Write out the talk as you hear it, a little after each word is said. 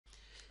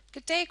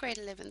Good day, grade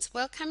 11s.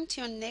 Welcome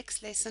to your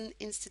next lesson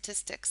in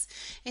statistics.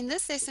 In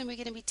this lesson, we're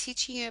going to be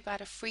teaching you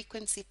about a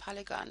frequency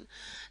polygon.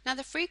 Now,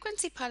 the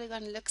frequency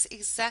polygon looks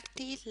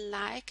exactly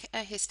like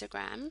a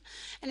histogram,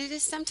 and it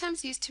is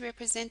sometimes used to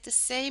represent the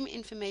same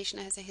information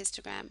as a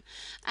histogram.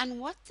 And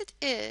what it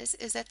is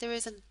that there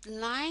is a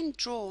line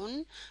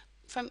drawn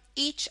from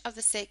each of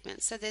the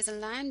segments. So there's a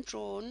line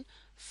drawn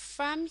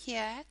from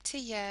here to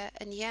here,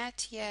 and here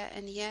to here,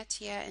 and here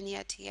to here, and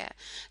here to here.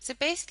 So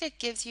basically it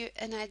gives you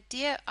an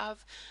idea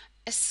of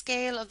a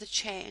scale of the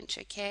change.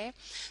 Okay,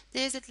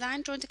 there's a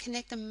line drawn to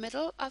connect the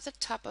middle of the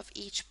top of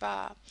each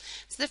bar.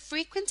 So the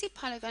frequency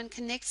polygon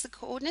connects the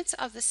coordinates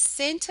of the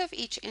center of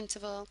each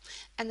interval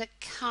and the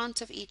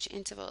count of each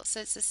interval. So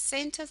it's the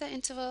center of the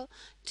interval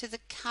to the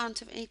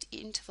count of each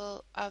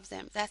interval of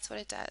them. That's what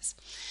it does.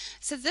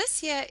 So this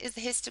here is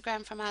the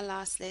histogram from our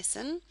last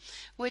lesson,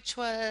 which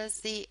was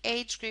the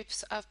age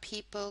groups of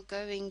people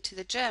going to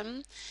the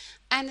gym.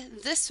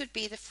 And this would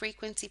be the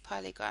frequency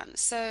polygon.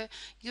 So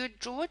you would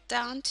draw it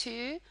down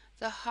to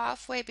the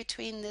halfway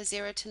between the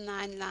 0 to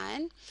 9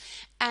 line,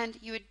 and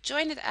you would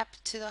join it up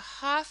to the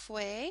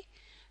halfway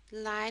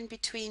line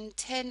between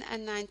 10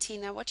 and 19.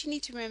 Now what you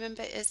need to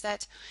remember is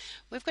that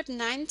we've got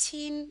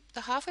 19,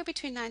 the halfway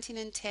between 19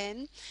 and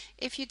 10.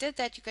 If you did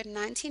that, you got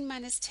 19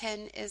 minus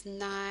 10 is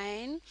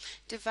 9,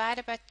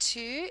 divided by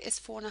 2 is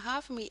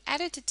 4.5, and we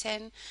add it to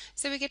 10,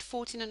 so we get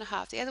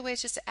 14.5. The other way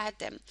is just to add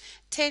them.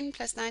 10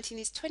 plus 19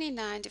 is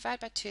 29,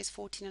 divided by 2 is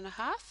 14.5.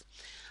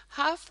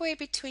 Halfway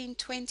between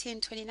 20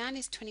 and 29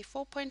 is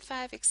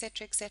 24.5,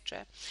 etc.,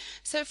 etc.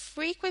 So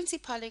frequency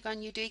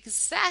polygon, you do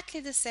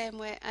exactly the same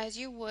way as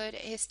you would a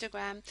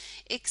histogram,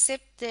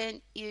 except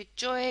then you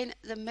join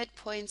the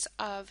midpoints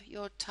of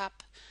your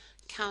top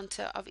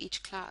counter of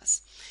each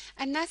class.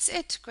 And that's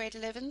it, grade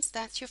 11s.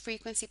 That's your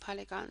frequency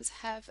polygons.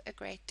 Have a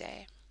great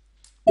day.